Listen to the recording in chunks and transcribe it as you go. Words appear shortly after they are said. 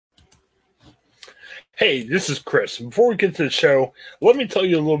Hey, this is Chris. Before we get to the show, let me tell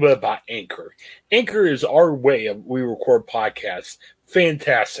you a little bit about Anchor. Anchor is our way of we record podcasts.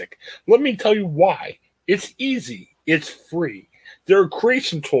 Fantastic. Let me tell you why. It's easy. It's free. There are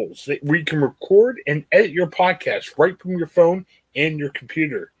creation tools that where you can record and edit your podcast right from your phone and your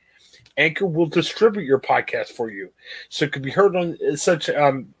computer. Anchor will distribute your podcast for you, so it can be heard on such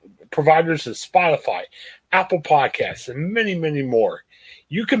providers as Spotify, Apple Podcasts, and many, many more.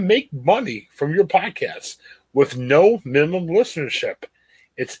 You can make money from your podcast with no minimum listenership.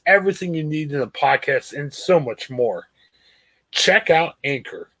 It's everything you need in a podcast and so much more. Check out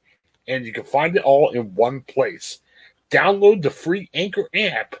Anchor, and you can find it all in one place. Download the free Anchor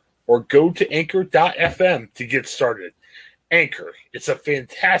app or go to anchor.fm to get started. Anchor, it's a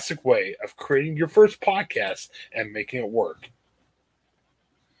fantastic way of creating your first podcast and making it work.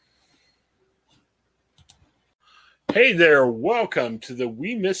 Hey there, welcome to the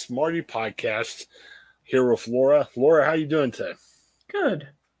We Miss Marty podcast. Here with Laura. Laura, how you doing today? Good.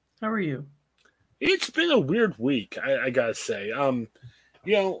 How are you? It's been a weird week, I gotta say. John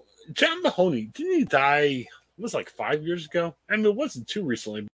Mahoney, didn't he die? It was like 5 years ago. I mean, it wasn't too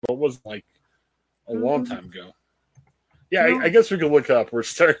recently, but it wasn't like a long time ago. Yeah, No. I guess we could look up. We're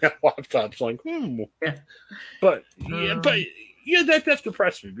staring at laptops, like, Yeah. But that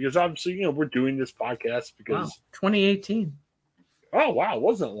depressed me because obviously, we're doing this podcast Wow. because 2018. oh wow, it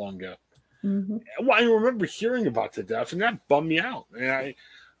wasn't long ago. Mm-hmm. Well, I remember hearing about the death, and that bummed me out. And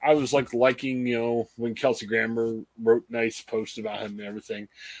I was like liking, when Kelsey Grammer wrote nice posts about him and everything.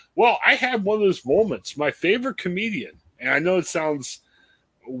 Well, I had one of those moments. My favorite comedian, and I know it sounds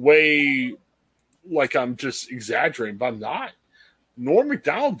way like I'm just exaggerating, but I'm not. Norm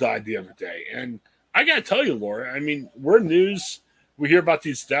Macdonald died the other day, and I gotta tell you, Laura. I mean, we're news. We hear about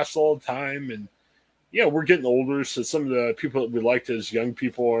these deaths all the time, and we're getting older, so some of the people that we liked as young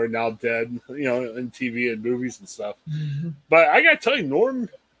people are now dead. In TV and movies and stuff. Mm-hmm. But I gotta tell you,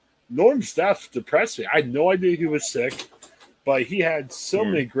 Norm's death depressed me. I had no idea he was sick, but he had so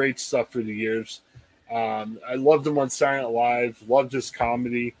many great stuff through the years. I loved him on Saturday Night Live. Loved his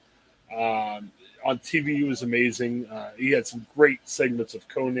comedy. On TV, he was amazing. He had some great segments of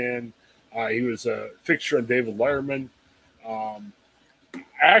Conan. He was a fixture on David Letterman.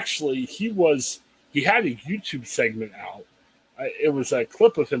 Actually, he had a YouTube segment out. It was a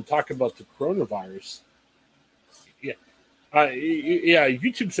clip of him talking about the coronavirus. Yeah, a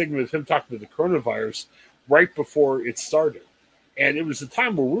YouTube segment of him talking about the coronavirus right before it started, and it was a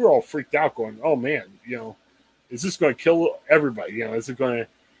time where we were all freaked out, going, "Oh man, is this going to kill everybody? Is it going to?"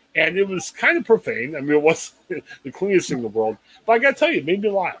 And it was kind of profane. I mean, it wasn't the cleanest thing in the world, but I got to tell you, it made me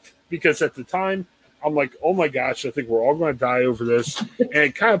laugh because at the time, I'm like, oh my gosh, I think we're all going to die over this. And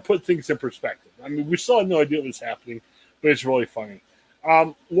it kind of put things in perspective. I mean, we still had no idea what was happening, but it's really funny.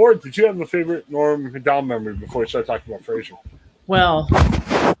 Laura, did you have a favorite Norm Macdonald memory before we start talking about Frasier? Well,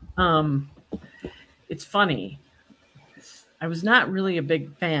 it's funny. I was not really a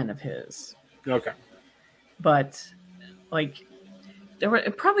big fan of his. Okay. But, like, there were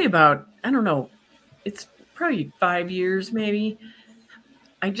probably about, I don't know, it's probably 5 years maybe.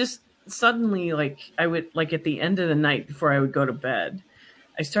 I just suddenly, I would, at the end of the night before I would go to bed,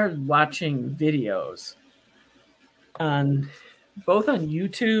 I started watching videos both on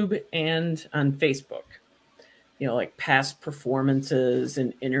YouTube and on Facebook. Like past performances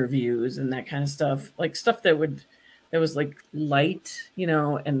and interviews and that kind of stuff. Like stuff that was like light,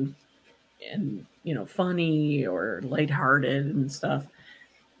 and funny or lighthearted and stuff.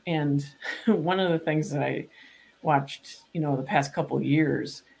 And one of the things that I watched, the past couple of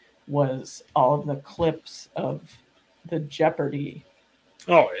years was all of the clips of the Jeopardy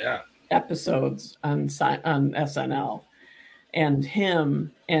episodes on SNL, and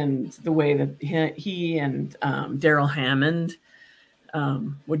him and the way that he and Daryl Hammond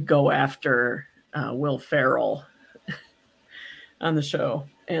would go after Will Ferrell on the show.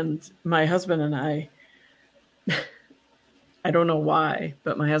 And my husband and I don't know why,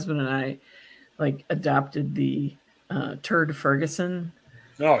 but my husband and I adopted the Turd Ferguson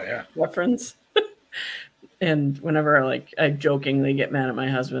reference. And whenever I jokingly get mad at my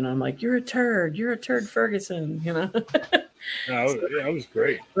husband, I'm like, you're a turd Ferguson, That was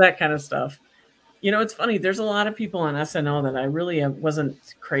great. That kind of stuff. It's funny. There's a lot of people on SNL that I really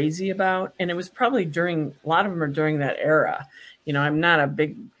wasn't crazy about. And it was probably a lot of them are during that era. I'm not a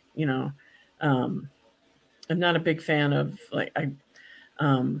big, I'm not a big fan of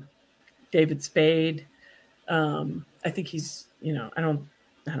David Spade. I think he's, I don't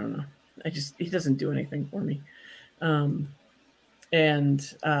know. He doesn't do anything for me.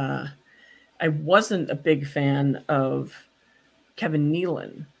 And I wasn't a big fan of Kevin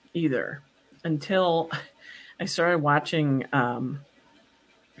Nealon either. until I started watching a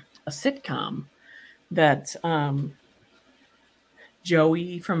sitcom that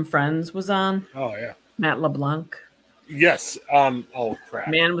Joey from Friends was on. Oh yeah. Matt LeBlanc, Yes. Oh crap.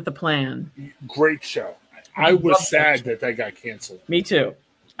 Man with a Plan. Great show. I was Love that sad show. that got canceled. Me too.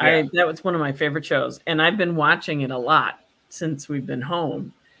 Yeah. I That was one of my favorite shows, and I've been watching it a lot since we've been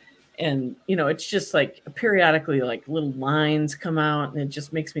home. And it's just like periodically, like little lines come out, and it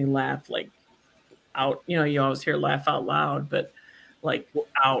just makes me laugh. Like out, you always hear laugh out loud, but like Well,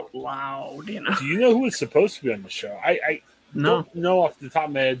 out loud. do you know who was supposed to be on the show? I No, don't know off the top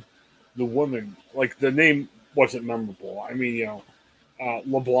of my head the woman. Like the name wasn't memorable. I mean,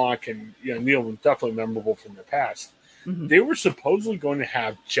 LeBlanc and Neil was definitely memorable from their past. hmm. They were supposedly going to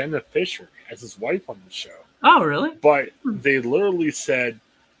have Jenna Fisher as his wife on the show, Oh, really? but Hmm. they literally said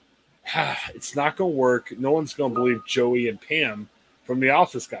it's not going to work. No one's going to believe Joey and Pam from The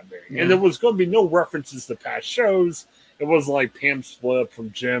Office got married, and Yeah, there was going to be no references to past shows. It wasn't like Pam split up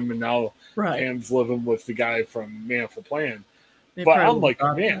from Jim and now right. Pam's living with the guy from Man for Plan. They But probably I'm would have like,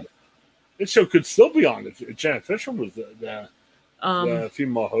 thought man, that. this show could still be on if Jenna Fisher was Um, the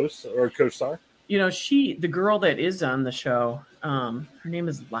female host or co-star. the girl that is on the show, her name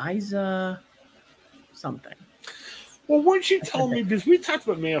is Liza something. Well, weren't you I had telling that. me, because we talked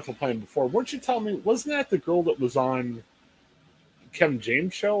about Man for Plan before, weren't you telling me, wasn't that the girl that was on Kevin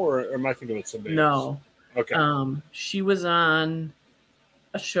James' show, or am I thinking of somebody else? No, Okay. she was on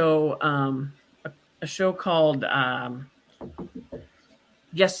a show, a show called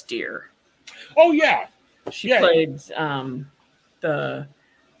Yes, Dear. Oh, yeah. She Yeah. played the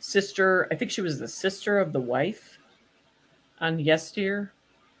sister. I think she was the sister of the wife on Yes, Dear.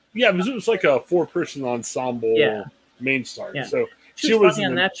 Yeah, it was like a four-person Yeah, ensemble main star. yeah. So She she was was funny in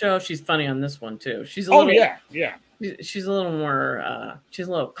on the. that show. She's funny on this one too. Oh, yeah. Yeah. She's a little more. She's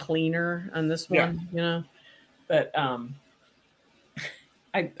a little cleaner on this Yeah. one. But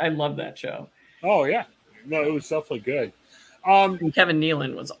I love that show. Oh, yeah. No, it was definitely good. Um, And Kevin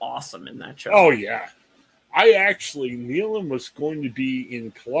Nealon was awesome in that show. oh, yeah. Nealon was going to be in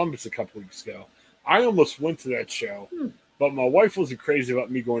Columbus a couple weeks ago. I almost went to that show, Hmm. but my wife wasn't crazy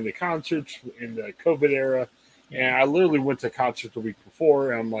about me going to concerts in the COVID era. Yeah, And I literally went to a concert the week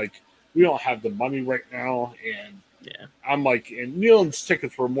before, and I'm like, we don't have the money right now. And yeah. I'm like, and Nealon's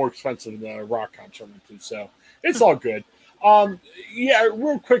tickets were more expensive than the rock concert I went to, so it's all good. Um, yeah,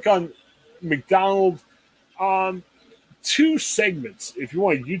 real quick on McDonald. Um, Two segments, if you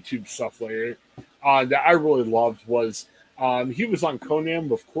want YouTube stuff later, that I really loved was he was on Conan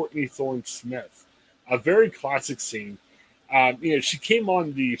with Courtney Thorne Smith, a very classic scene. She came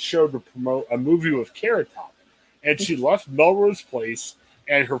on the show to promote a movie with Carrot Top, and she left Melrose Place,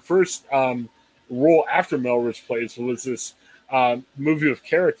 and her first role after Melrose Place was this movie with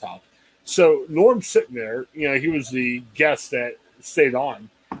Carrot Top. So Norm's sitting there, he was the guest that stayed on,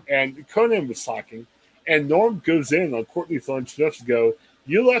 and Conan was talking, and Norm goes in on Courtney Thorne Smith to go,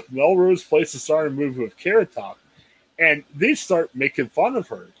 "You left Melrose Place to start a movie with Carrot Top," and they start making fun of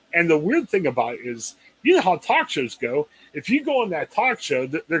her. And the weird thing about it is, you know how talk shows go. If you go on that talk show,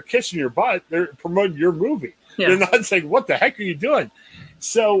 they're kissing your butt. They're promoting your movie. They're Yeah. not saying, "What the heck are you doing?"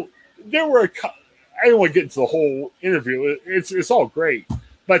 So there were. I don't want to get into the whole interview. It's all great,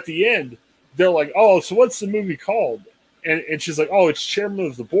 but at the end, they're like, "Oh, so what's the movie called?" And she's like, "Oh, it's Chairman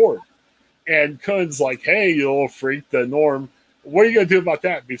of the Board." And Cohen's like, "Hey, you little freak, the Norm. What are you gonna do about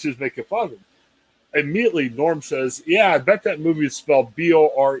that?" Because he's making fun of him. Immediately, Norm says, "Yeah, I bet that movie is spelled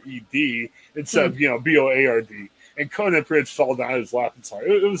Bored instead Hmm. of Board." And Conan pretty much fell down his lap and sorry.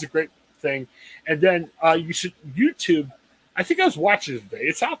 It was a great thing. And then you should YouTube. I think I was watching it today.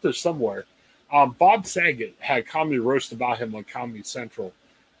 It's out there somewhere. Bob Saget had a comedy roast about him on Comedy Central.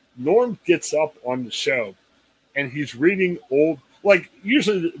 Norm gets up on the show and he's reading old. Like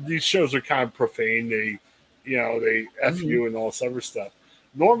usually these shows are kind of profane. They f Hmm. you and all this other stuff.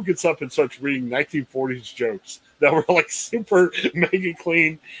 Norm gets up and starts reading 1940s jokes that were like super mega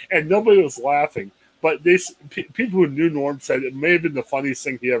clean, and nobody was laughing. But people who knew Norm said it may have been the funniest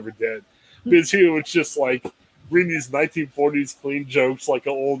thing he ever did, because he was just like reading these 1940s clean jokes like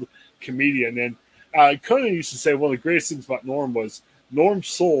an old comedian. And Conan used to say one of the greatest things about Norm was Norm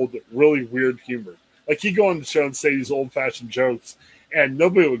sold really weird humor. Like he'd go on the show and say these old fashioned jokes, and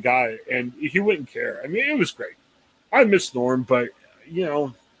nobody would got it, and he wouldn't care. I mean, it was great. I miss Norm, but you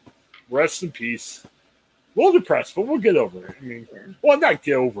know, rest in peace. A little depressed, but we'll get over it. I mean, Yeah. well, not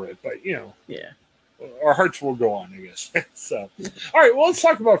get over it, but Yeah. our hearts will go on, I guess. So, all right, well, let's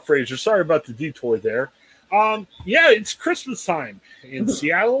talk about Frasier. Sorry about the detour there. Yeah, it's Christmas time in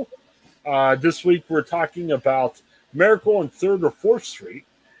Seattle. This week we're talking about Miracle on Third or Fourth Street.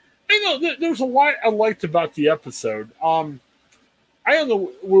 I know there's a lot I liked about the episode. I don't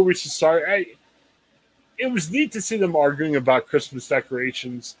know where we should start. It was neat to see them arguing about Christmas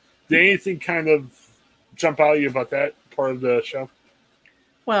decorations. Did anything kind of jump out at you about that part of the show?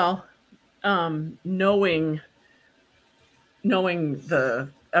 Well, knowing the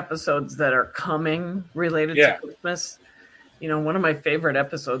episodes that are coming related to Yeah. Christmas, one of my favorite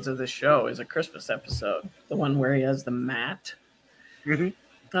episodes of the show is a Christmas episode, the one where he has the mat Hmm.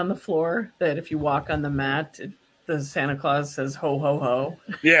 on the floor. That if you walk on the mat, the Santa Claus says "ho ho ho."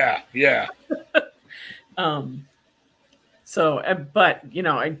 Yeah, yeah. Um, so, but you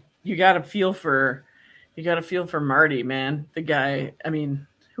got to feel for Marty, man. The guy. I mean,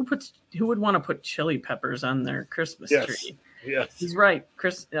 who would want to put chili peppers on their Christmas Yes, tree? yes, He's right.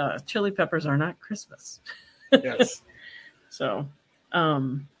 Chili peppers are not Christmas. yes. So,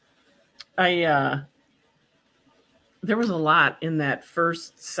 I there was a lot in that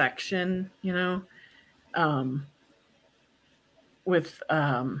first section, um, with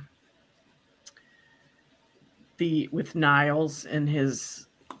with Niles and his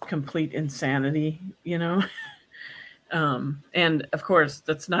complete insanity, and of course,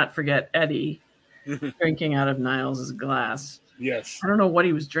 let's not forget Eddie drinking out of Niles's glass. Yes. I don't know what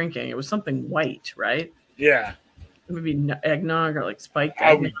he was drinking. It was something white, right? Yeah. Maybe eggnog or like spiked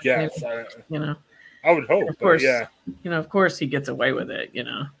I eggnog, would guess. maybe. You know, I would hope, of but course, yeah. of course, he gets away with it.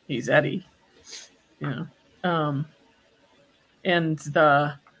 He's Eddie. You know, um, and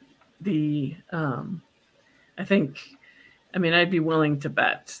the I think, I mean, I'd be willing to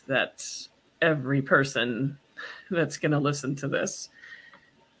bet that every person that's going to listen to this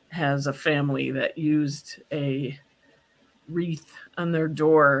has a family that used a wreath on their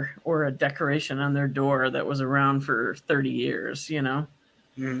door or a decoration on their door that was around for 30 years.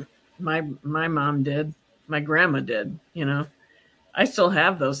 Mhm. My mom did, my grandma did. I still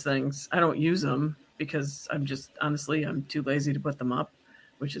have those things. I don't use them because I'm too lazy to put them up,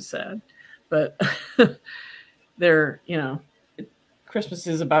 which is sad. But they're, Christmas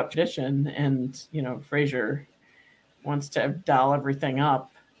is about tradition, and Frasier wants to doll everything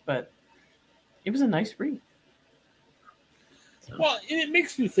up, but it was a nice read. So Well, and it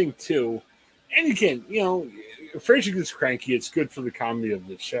makes me think too. And again, Frasier gets cranky. It's good for the comedy of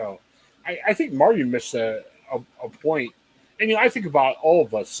the show. I think Marty missed a point. And I think about all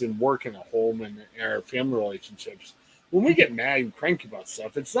of us in work and at home and in our family relationships. When we get mad and cranky about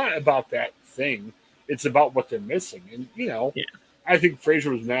stuff, it's not about that thing. It's about what they're missing. And yeah, I think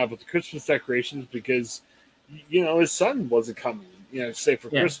Frasier was mad with the Christmas decorations because his son wasn't coming. Say for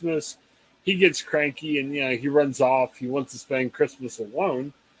yeah. Christmas, he gets cranky and he runs off. He wants to spend Christmas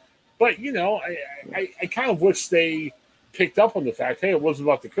alone. But I kind of wish they picked up on the fact, hey, it wasn't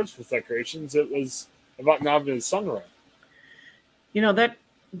about the Christmas decorations. It was about not having his son around.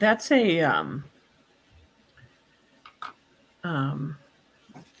 That's um,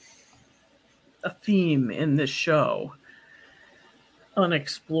 a theme in this show,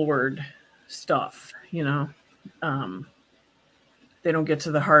 unexplored stuff. Um, they don't get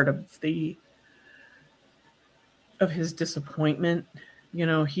to the heart of his disappointment,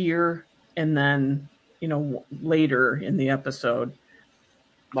 here, and then later in the episode.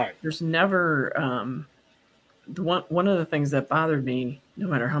 Right. There's never the one of the things that bothered me, no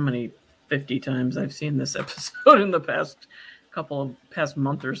matter how many 50 times I've seen this episode in the past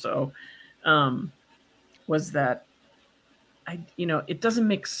month or so, was that it doesn't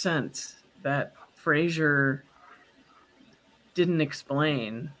make sense that Frasier didn't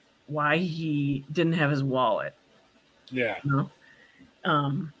explain why he didn't have his wallet. Yeah. You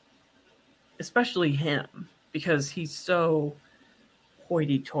know? Especially him, because he's so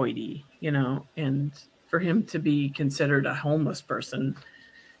hoity-toity, and for him to be considered a homeless person,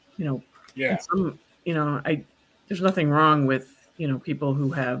 Yeah. and I there's nothing wrong with people who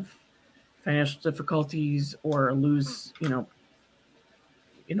have financial difficulties or lose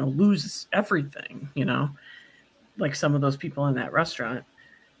everything, like some of those people in that restaurant.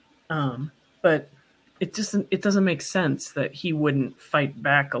 But it doesn't make sense that he wouldn't fight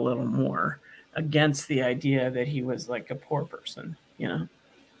back a little more against the idea that he was like a poor person. Yeah.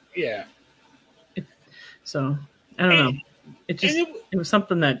 So I don't And, know. and, it, It was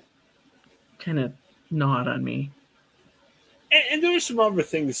something that kind of gnawed on me. and there were some other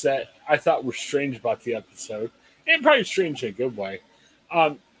things that I thought were strange about the episode, and probably strange in a good way.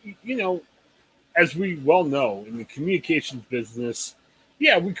 Um, you know, as we well know, in the communications business,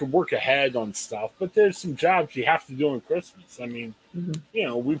 yeah, we could work ahead on stuff, but there's some jobs you have to do on Christmas. I mean, Hmm.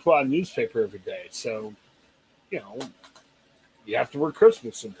 we put out a newspaper every day, so you know, You have to work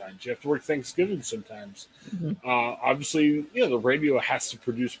Christmas sometimes. You have to work Thanksgiving sometimes. Mhm. Obviously, the radio has to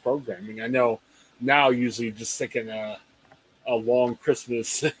produce programming. I know now usually just sticking a long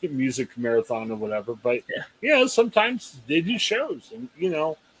Christmas music marathon or whatever, but Yeah. sometimes they do shows, and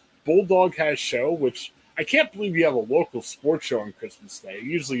Bulldog has show, which I can't believe you have a local sports show on Christmas Day.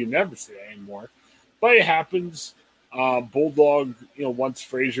 Usually, you never see that anymore, but it happens. Bulldog, wants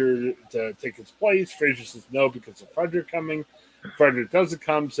Frasier to take his place. Frasier says no because of Frederick coming. Frederick doesn't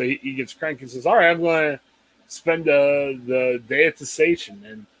come, so he gets cranky and says, "All right, I'm going to spend the day at the station."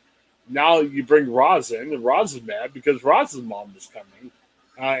 And now you bring Roz in, and Roz is mad because Roz's mom is coming.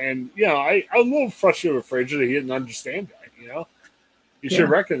 And I'm a little frustrated with Frasier that he didn't understand that. You should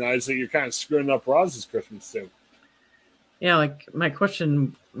Yeah. recognize that you're kind of screwing up Roz's Christmas too. Yeah. Like my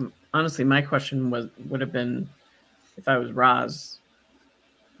question, honestly, my question would have been, if I was Roz,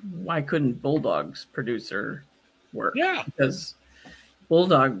 why couldn't Bulldog's producer work? Yeah, Because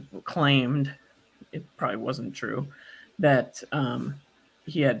Bulldog claimed, it probably wasn't true, that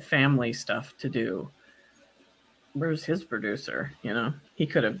he had family stuff to do. Where's his producer? He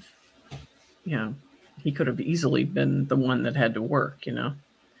could have, you know, he could have easily been the one that had to work.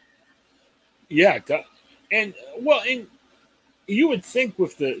 yeah, and and you would think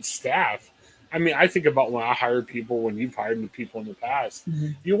with the staff. I mean, I think about when I hire people, when you've hired me people in the past,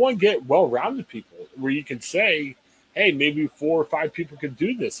 Mm-hmm. you want to get well-rounded people where you can say, "Hey, maybe 4 or 5 people could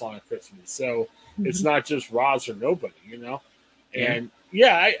do this on a Christmas." So it's Mm-hmm. not just Roz or nobody. Yeah. And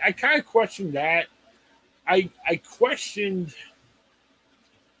yeah, I kind of questioned that. I questioned.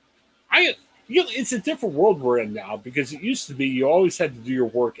 I it's a different world we're in now because it used to be you always had to do your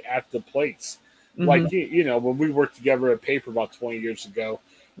work at the place. Mm-hmm. Like when we worked together at paper about 20 years ago,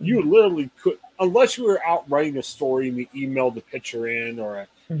 you literally could, unless you were out writing a story and you emailed the picture in or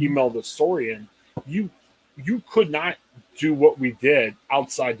Mm-hmm. emailed the story in, you you could not do what we did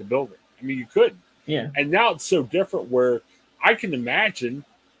outside the building. I mean, you couldn't. Yeah. And now it's so different where I can imagine,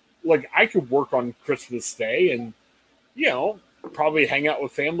 like, I could work on Christmas Day and you know, probably hang out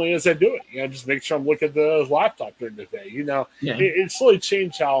with family as I do it. Just make sure I'm looking at the laptop during the day. Yeah. It's slowly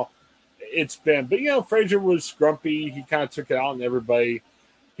changed how it's been. But Frazier was grumpy. He kind of took it out on everybody.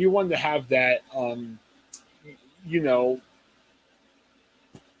 He wanted to have that. You know,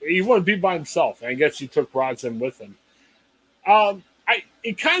 he wanted to be by himself. And I guess he took Rodson with him.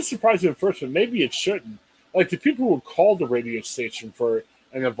 It kind of surprised me at first, but maybe it shouldn't. Like the people who call the radio station for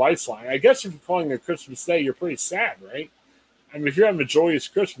an advice line. I guess if you're calling a Christmas Day, you're pretty sad, right? I mean, if you're having a joyous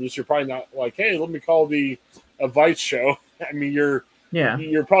Christmas, you're probably not like, "Hey, let me call the advice show." I mean, Yeah.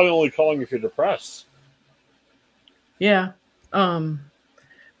 you're probably only calling if you're depressed. Yeah. Um,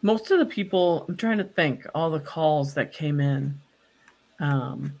 Most of the people, I'm trying to think, all the calls that came in,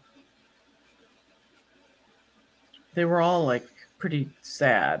 um, they were all like pretty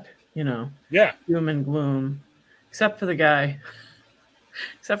sad, Yeah, doom and gloom, except for the guy,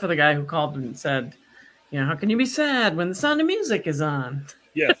 except for the guy who called and said, how can you be sad when the sound of music is on?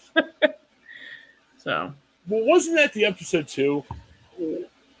 yes. So, Well, wasn't that the episode too?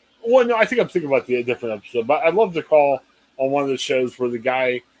 Well, no, I think I'm thinking about the different episode. But I love the call on one of the shows where the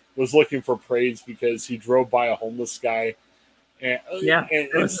guy was looking for praise because he drove by a homeless guy, and, yeah, and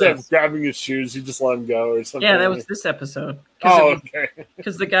that was instead of this. grabbing his shoes, he just let him go or Yeah, that something. was this episode because it Oh, was okay.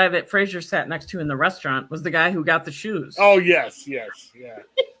 because the guy that Frasier sat next to in the restaurant was the guy who got the shoes. Oh, yes, yes, yeah.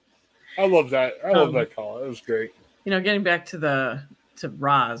 I love that. I love Um, that call. It was great. Getting back to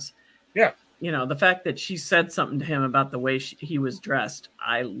Roz, Yeah, the fact that she said something to him about the way he was dressed,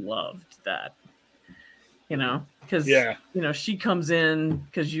 I loved that. Because yeah, she comes in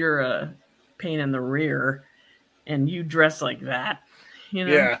because you're a pain in the rear, and you dress like that,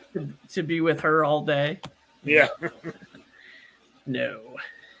 yeah, to be with her all day. yeah. No,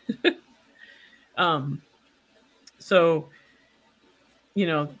 no. Um, so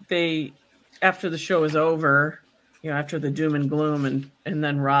they, after the show is over, after the doom and gloom, and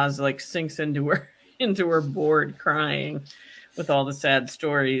then Roz like sinks into her into her board crying with all the sad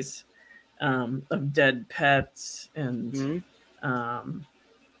stories of dead pets and Mm-hmm. um,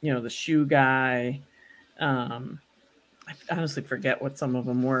 the shoe guy. um, I honestly forget what some of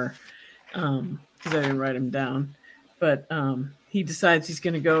them were because I didn't write them down, but he decides he's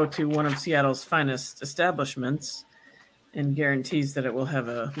going to go to one of Seattle's finest establishments and guarantees that it will have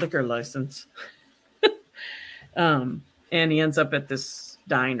a liquor license. And he ends up at this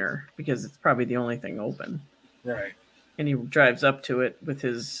diner because it's probably the only thing open. Right. And he drives up to it with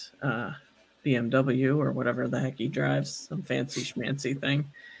his BMW or whatever the heck he drives, some fancy schmancy thing,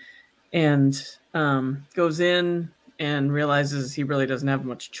 and goes in and realizes he really doesn't have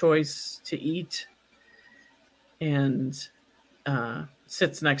much choice to eat. And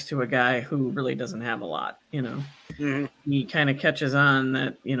sits next to a guy who really doesn't have a lot. Mm-hmm. He kind of catches on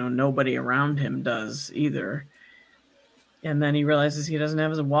that nobody around him does either, and then he realizes he doesn't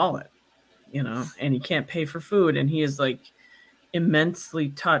have his wallet, and he can't pay for food, and he is like immensely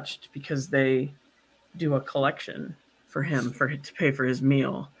touched because they do a collection for him to pay for his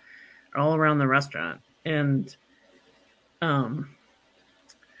meal all around the restaurant. And um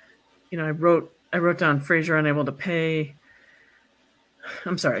I wrote down Frasier unable to pay.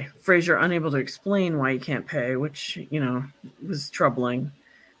 I'm sorry, Frasier unable to explain why he can't pay, which was troubling.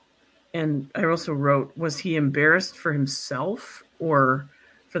 And I also wrote, was he embarrassed for himself or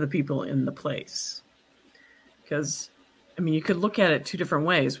for the people in the place? Because I mean, you could look at it two different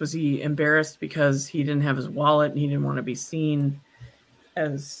ways. Was he embarrassed because he didn't have his wallet and he didn't want to be seen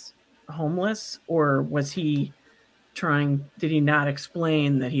as homeless, or was he did he not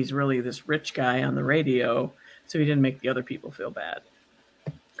explain that he's really this rich guy on the radio, so he didn't make the other people feel bad?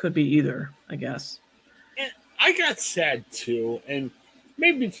 Could be either, I guess. And I got sad too, and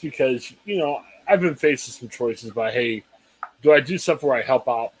maybe it's because I've been facing some choices about, hey, do I do stuff where I help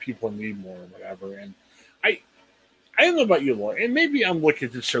out people in need more or whatever? And I I don't know about you, Laura, and maybe I'm looking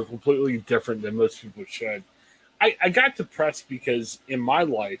at this show completely different than most people should. I got depressed because in my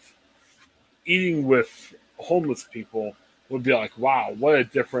life, eating with homeless people would be like, wow, what a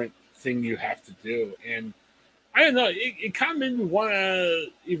different thing you have to do. And I don't know, it kind of made me want to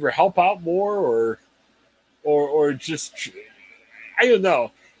either help out more or just, I don't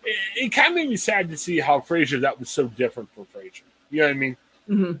know. It kind of made me sad to see how Frasier, that was so different for Frasier. You know what I mean?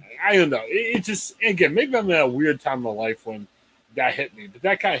 Hmm. I don't know. It just, again, maybe I'm in a weird time in my life when that hit me, but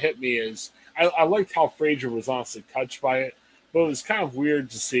that kind of hit me as I liked how Frasier was honestly touched by it, but it was kind of weird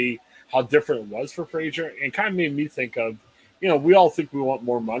to see how different it was for Frasier, and it kind of made me think of, we all think we want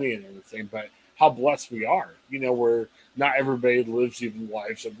more money and everything, but how blessed we are, where not everybody lives even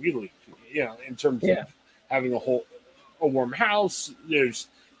lives that we live, in terms of Yeah. having a warm house. There's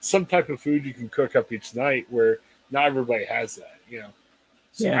some type of food you can cook up each night where not everybody has that.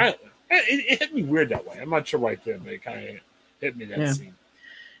 So Yeah. it hit me weird that way. I'm not sure why it did, but it kind of hit me that Yeah. scene.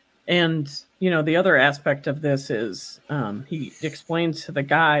 And the other aspect of this is he explains to the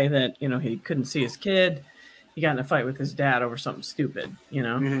guy that he couldn't see his kid. He got in a fight with his dad over something stupid.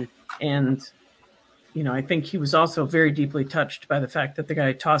 Hmm. And I think he was also very deeply touched by the fact that the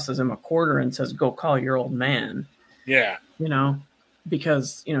guy tosses him a quarter and says, "Go call your old man." Yeah, You know,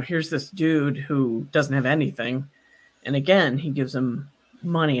 because here's this dude who doesn't have anything, and again he gives him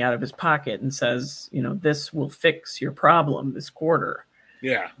money out of his pocket and says, "This will fix your problem this quarter.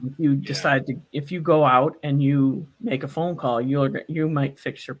 yeah, yeah. If you go out and you make a phone call, you might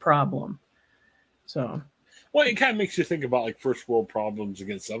fix your problem." So Well, it kind of makes you think about like first world problems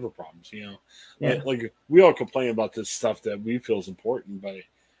against other problems. yeah. Like we all complain about this stuff that we feel is important, but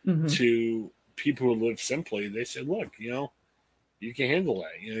Hmm. to people who live simply, they said, "Look, you can handle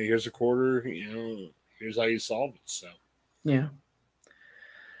that. Here's a quarter. Here's how you solve it." So, Yeah.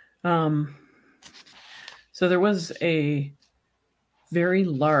 Um, so there was a very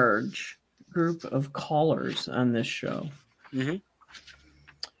large group of callers on this show. hmm.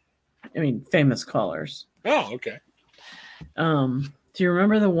 I mean, famous callers. Oh, okay. Do you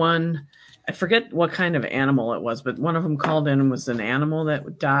remember the one? I forget what kind of animal it was, but one of them called in and was an animal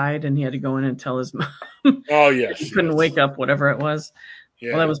that died, and he had to go in and tell his mom Oh, he yes, couldn't wake yes, up, whatever it was.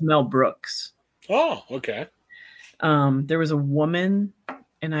 Well, that yeah. was Mel Brooks. Oh, okay. There was a woman,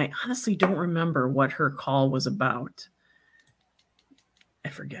 and I honestly don't remember what her call was about. I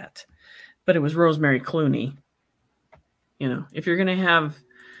forget, but it was Rosemary Clooney. If you're going to have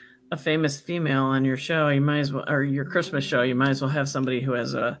a famous female on your show, you might as well, or your Christmas show, you might as well have somebody who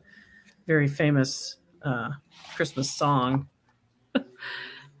has a very famous Christmas song,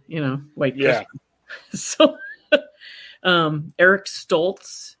 White Yeah. Christmas. So, Eric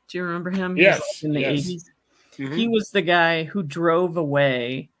Stoltz, do you remember him? He was like Yes. in the Yes. 80s. Hmm. He was the guy who drove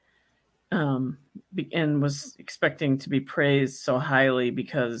away um, and was expecting to be praised so highly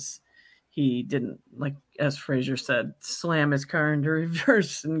because he didn't, like as Frasier said, slam his car into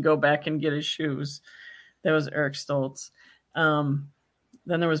reverse and go back and get his shoes. That was Eric Stoltz. Um,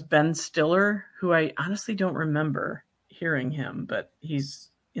 then there was Ben Stiller, who I honestly don't remember hearing him, but he's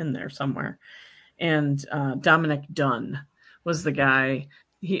in there somewhere. And Dominic Dunn was the guy.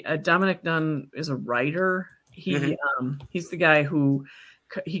 Dominic Dunn is a writer. Hmm. He's the guy who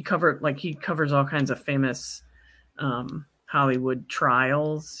he covers all kinds of famous Hollywood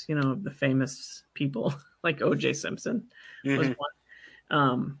trials. The famous people like O.J. Simpson was Hmm.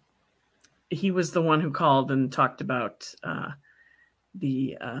 one. He was the one who called and talked about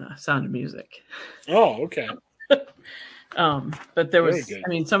the Sound of Music. Oh, okay. But there Very was, good. I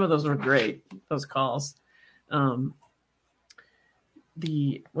mean, some of those were great. Those calls. Um,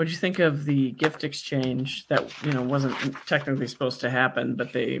 what did you think of the gift exchange that wasn't technically supposed to happen,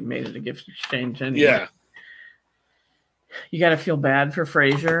 but they made it a gift exchange anyway? Yeah. You got to feel bad for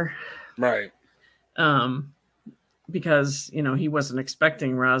Frasier, Right. um, because he wasn't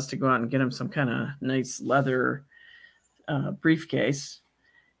expecting Roz to go out and get him some kind of nice leather briefcase,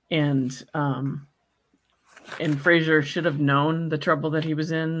 and Frasier should have known the trouble that he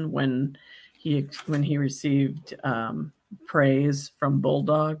was in when he received praise from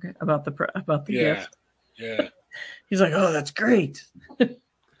Bulldog about the Yeah. gift. Yeah. He's like, "Oh, that's great." I,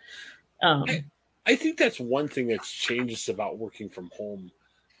 um, I think that's one thing that's changed about working from home,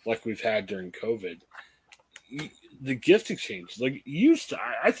 like we've had during COVID. The gift exchange, like used to,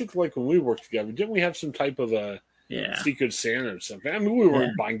 I think, like when we worked together, didn't we have some type of a yeah, Secret Santa or something? I mean, we yeah,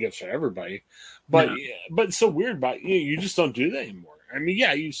 weren't buying gifts for everybody, but no, it's so weird. But you just don't do that anymore. I mean,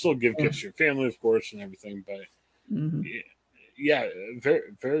 yeah, you still give yeah, gifts to your family, of course, and everything, but hmm yeah, very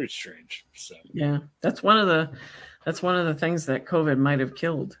very strange. So, yeah. That's one of the things that COVID might have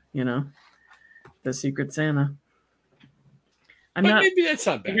killed. The Secret Santa. I'm but not. maybe that's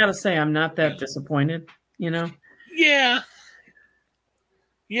not I bad. gotta say, I'm not Yeah, that disappointed. yeah,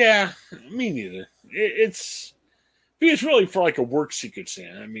 yeah. Me neither. It's really for like a work Secret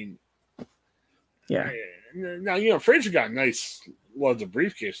Santa. I mean, Yeah, now Fraser got a nice leather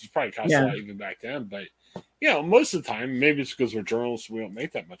briefcase. It probably cost a yeah, lot even back then, but most of the time, maybe it's because we're journalists, we don't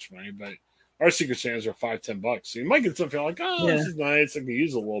make that much money, but our Secret Santas are $5-10. So you might get something like, oh, yeah. this is nice. I can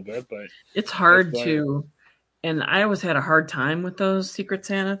use it a little bit, but It's that's hard about it. to, and I always had a hard time with those Secret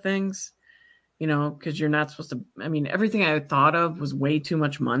Santa things. Because you're not supposed to. I mean, everything I thought of was way too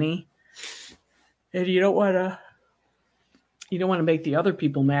much money, and you don't want to make the other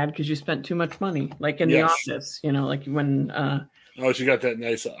people mad because you spent too much money. Like in the Yes. office, like when Oh, she got that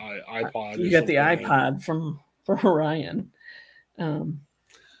nice iPod or you got the something. And iPod for Orion. Um,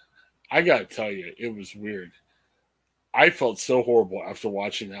 I got to tell you, it was weird. I felt so horrible after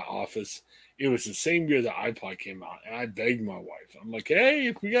watching that Office. It was the same year the iPod came out, and I begged my wife. I'm like, "Hey,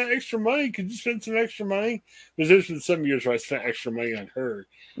 if we got extra money, could you spend some extra money?" Because there's been some years where I spent extra money on her,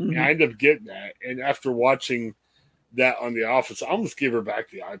 and mhm. I ended up getting that. And after watching that on The Office, I almost gave her back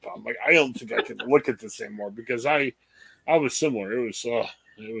the iPod. I'm like, I don't think I can look at this anymore because I was similar. It was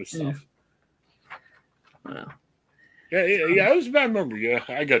Yeah. tough. Wow. Yeah. It was a bad memory. Yeah,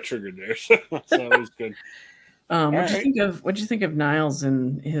 I got triggered there, so it was good. All right. What'd you think of Niles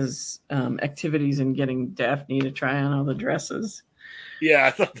and his activities in getting Daphne to try on all the dresses? Yeah,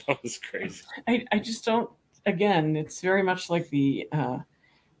 I thought that was crazy. I just don't. Again, it's very much like the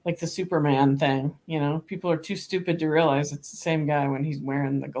Superman thing. People are too stupid to realize it's the same guy when he's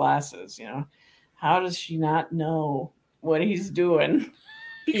wearing the glasses. How does she not know what he's doing?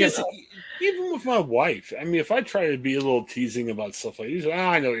 you Because know, even with my wife, I mean, if I try to be a little teasing about stuff like this,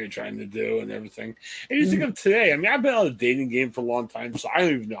 I know what you're trying to do and everything. And you think Mhm. of today, I mean, I've been on a dating game for a long time, so I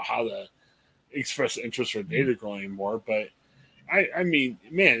don't even know how to express interest or date a girl anymore. But I mean,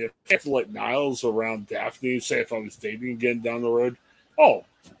 man, if I have to let Niles around Daphne, say if I was dating again down the road, oh,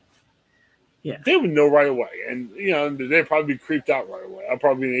 Yeah, they would know right away. And, they'd probably be creeped out right away. I'd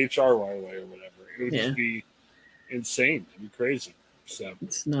probably be in HR right away or whatever. It would yeah, just be insane. It'd be crazy. So.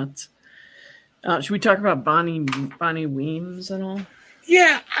 it's nuts. Should we talk about Bonnie Weems and all?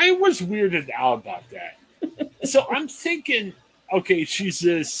 Yeah, I was weirded out about that. So I'm thinking, okay, she's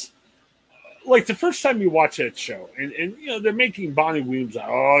this. Like the first time you watch that show, and they're making Bonnie Weems out.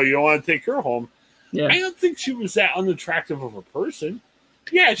 Oh, you don't want to take her home. Yeah, I don't think she was that unattractive of a person.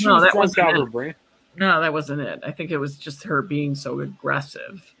 Yeah, she no, was that drunk wasn't out of her it. brain. No, that wasn't it. I think it was just her being so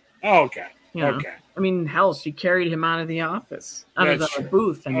aggressive. Oh, okay, You know, okay, I mean, hell, she carried him out of the office, out of that's the true.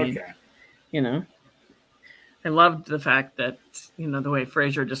 booth. I mean, Okay, you know, I loved the fact that the way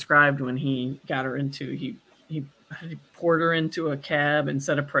Fraser described when he got her into he poured her into a cab and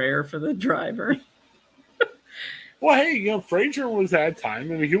said a prayer for the driver. well, hey, Frasier was at a time.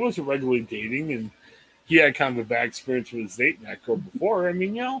 I mean, he wasn't regularly dating, and he had kind of a bad experience with his dating that girl before. I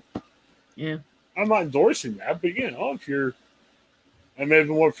mean, Yeah, I'm not endorsing that, but if you're that may have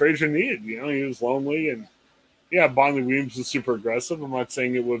been what Frazier needed. He was lonely, and yeah, Bonnie Weems was super aggressive. I'm not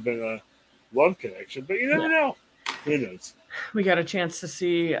saying it would have been a love connection, but you yeah. never know. Who knows? We got a chance to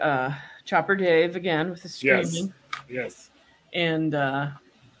see Chopper Dave again with his Yes, screaming, yes, and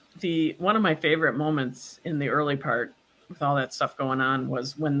the one of my favorite moments in the early part with all that stuff going on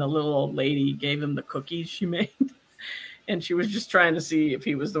was when the little old lady gave him the cookies she made. And she was just trying to see if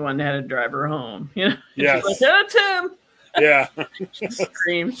he was the one that had to drive her home, And she's like, yes, "Oh, Tim!" yeah. She just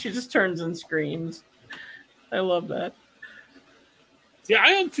screams. She just turns and screams. I love that. Yeah, I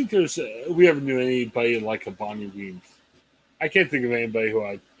don't think there's we ever knew anybody like a Bonnie Weems. I can't think of anybody who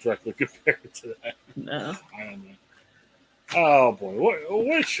I directly compare to that. No. I don't know. Oh boy,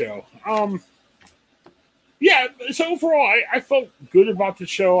 what a show. Yeah. So overall, I felt good about the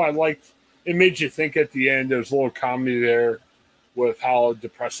show. I liked it. Made you think at the end. There was a little comedy there with how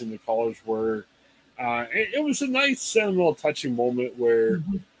depressing the colors were. It was a nice, sentimental, touching moment where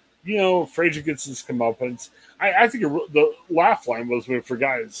Mhm. Frasier gets his comeuppance. I think the laugh line was when he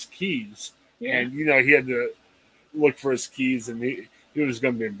forgot his keys, Yeah. and he had to look for his keys, and he was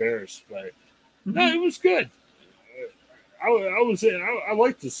going to be embarrassed. But no, Hmm. it was good. I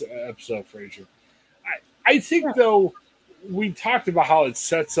liked this episode of Frasier. I think Yeah. though we talked about how it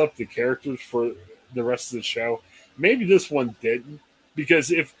sets up the characters for the rest of the show. Maybe this one didn't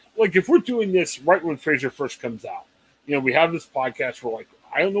because if we're doing this right when Frasier first comes out, we have this podcast. We're like,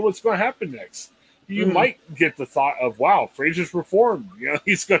 I don't know what's going to happen next. You Hmm. might get the thought of, wow, Frasier's reformed.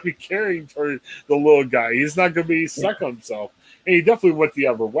 He's going to be caring toward the little guy. He's not going to be Yeah. stuck on himself. And he definitely went the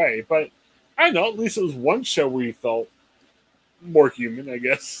other way. But I don't know. At least it was one show where he felt more human, I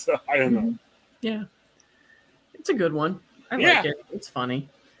guess. So, I don't know. Hmm. Yeah. It's a good one. I like Yeah. it. It's funny.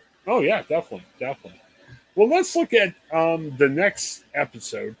 Oh yeah, definitely, definitely. Well, let's look at the next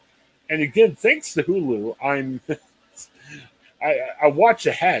episode. And again, thanks to Hulu, I watch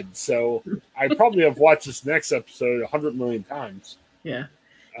ahead, so I probably have watched this next episode 100 million times. Yeah.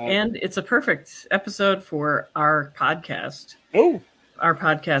 Uh, And it's a perfect episode for our podcast. oh, Our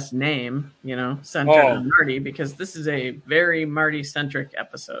podcast name, centered oh, on Marty, because this is a very Marty centric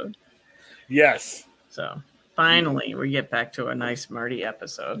episode. yes, So finally, we get back to a nice Marty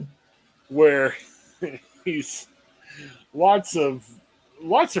episode. where he's lots of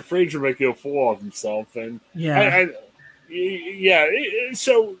Frasier making a fool of himself, and Yeah. I yeah.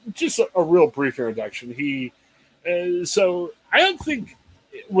 So just a real brief introduction. So I don't think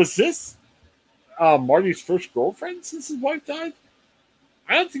was this Marty's first girlfriend since his wife died.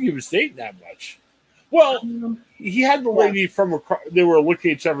 I don't think he was dating that much. Well, Um, he had the yeah. lady from across. They were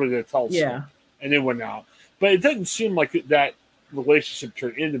looking at each other at the telescope, Yeah. and they went out. But it doesn't seem like that relationship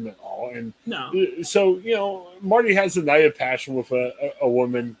turned intimate at all. And No. so Marty has a night of passion with a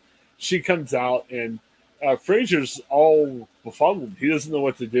woman. She comes out, and Frasier's all befuddled. He doesn't know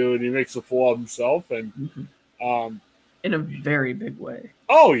what to do, and he makes a fool of himself. And Mhm. um, In a very big way.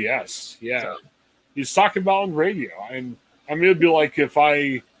 oh yes, So yeah, he's talking about on radio. And I mean, it'd be like if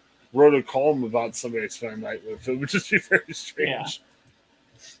I wrote a column about somebody I spent a night with. It would just be very yeah. strange.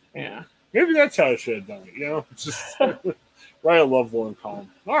 Yeah. Maybe that's how I should have done it. Just write a love one column.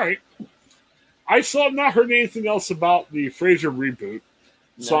 All right. I still have not heard anything else about the Frasier reboot,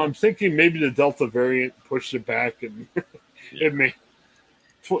 so No. I'm thinking maybe the Delta variant pushed it back, and it may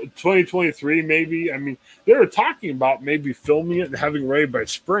 2023 maybe. I mean, they were talking about maybe filming it and having it ready by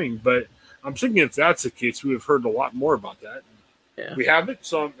spring, but I'm thinking if that's the case, we have heard a lot more about that. Yeah. We haven't,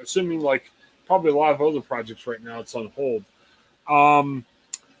 so I'm assuming like probably a lot of other projects right now it's on hold. Um,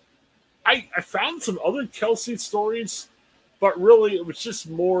 I found some other Kelsey stories, but really it was just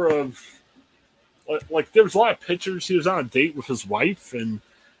more of like there was a lot of pictures. He was on a date with his wife, and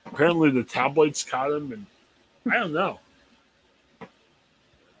apparently the tabloids caught him. And I don't know.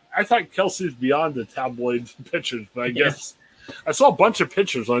 I thought Kelsey's beyond the tabloid pictures, but I Yeah. guess I saw a bunch of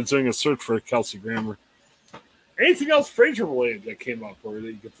pictures when I was doing a search for Kelsey Grammer. Anything else Frasier related that came up or that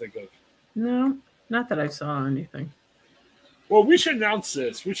you could think of? No. Not that I saw anything. Well, we should announce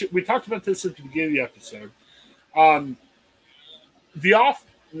this. We talked about this at the beginning of the episode. Um, the off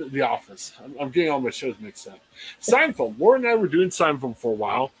the Office. I'm getting all my shows mixed up. Seinfeld. Laura and I were doing Seinfeld for a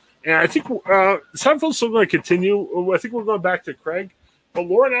while, and I think Seinfeld's still going to continue. I think we're going back to Craig, but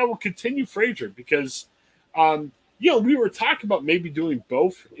Laura and I will continue Frasier because, we were talking about maybe doing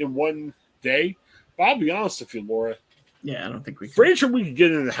both in one day. But I'll be honest with you, Laura. Yeah, I don't think we can. Frasier, we could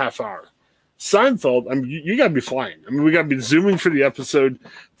get in a half hour. Seinfeld, I mean, you got to be flying. I mean, we got to be zooming for the episode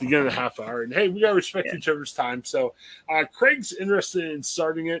to get in a half hour. And hey, we got to respect Yeah. each other's time. So Craig's interested in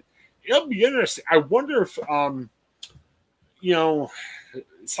starting it. It'll be interesting. I wonder if,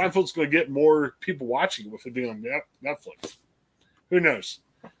 Seinfeld's going to get more people watching with it being on Netflix. Who knows?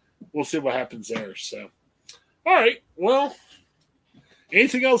 We'll see what happens there. So, all right. Well,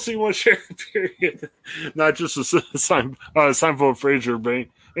 anything else you want to share? Period. Not just a Seinfeld Frasier, but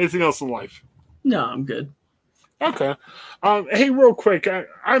anything else in life? No, I'm good. Okay. Hey, real quick,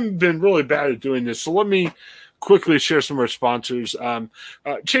 I've been really bad at doing this, so let me quickly share some of our sponsors.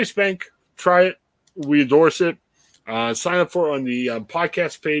 Chase Bank, try it. We endorse it. Sign up for it on the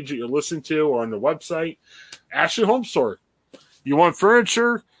podcast page that you're listening to or on the website. Ashley Home Store. You want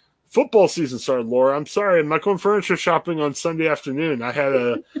furniture, Football season started, Laura. I'm sorry, I'm not going furniture shopping on Sunday afternoon. I had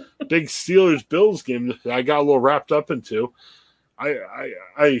a big Steelers Bills game that I got a little wrapped up into. I I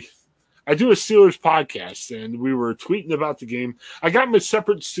I, I do a Steelers podcast, and we were tweeting about the game. I got my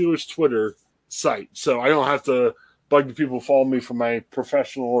separate Steelers Twitter site, so I don't have to bug the people who follow me for my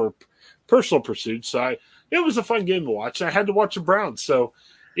professional or personal pursuits. It was a fun game to watch. I had to watch the Browns, so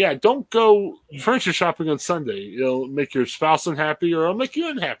yeah, don't go furniture shopping on Sunday. It'll make your spouse unhappy, or it'll make you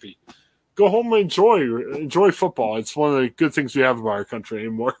unhappy. Go home and enjoy football. It's one of the good things we have about our country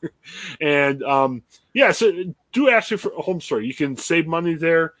anymore. And yeah, so do ask you for a home store. You can save money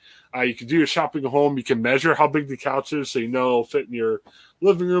there. You can do your shopping at home. You can measure how big the couch is, so you know it'll fit in your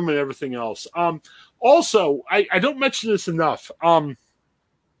living room and everything else. Also, I don't mention this enough.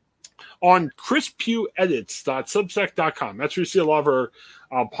 On chrispuedits.substack.com, that's where you see a lot of our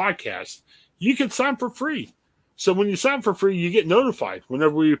podcasts. You can sign for free. So when you sign for free, you get notified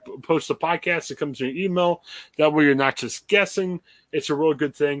whenever we post a podcast. It comes in your email. That way, you're not just guessing. It's a real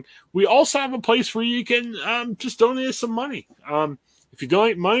good thing. We also have a place where you can just donate us some money. If you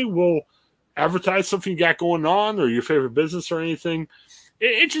donate money, we'll advertise something you got going on or your favorite business or anything.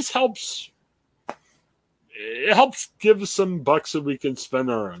 It just helps. It helps give us some bucks that we can spend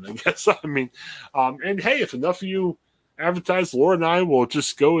our own, I guess. I mean, and hey, if enough of you advertise, Laura and I will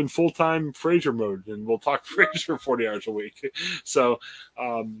just go in full-time Frasier mode, and we'll talk Frasier 40 hours a week. So,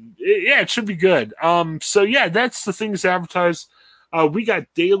 yeah, it should be good. So, yeah, that's the things to advertise. We got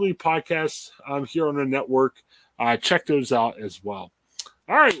daily podcasts here on the network. Check those out as well.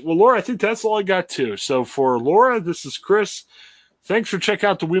 All right. Well, Laura, I think that's all I got, too. So, for Laura, this is Chris. Thanks for checking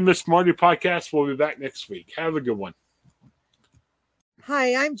out the We Miss Marty podcast. We'll be back next week. Have a good one.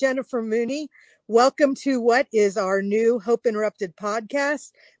 Hi, I'm Jennifer Mooney. Welcome to what is our new Hope Interrupted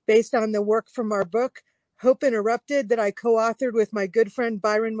podcast based on the work from our book, Hope Interrupted, that I co-authored with my good friend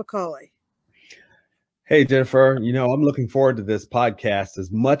Byron McCauley. Hey, Jennifer, I'm looking forward to this podcast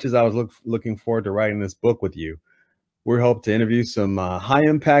as much as I was looking forward to writing this book with you. We hope to interview some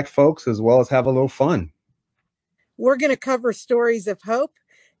high-impact folks as well as have a little fun. We're going to cover stories of hope.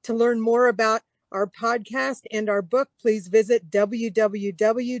 To learn more about our podcast and our book, please visit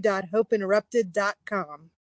www.hopeinterrupted.com.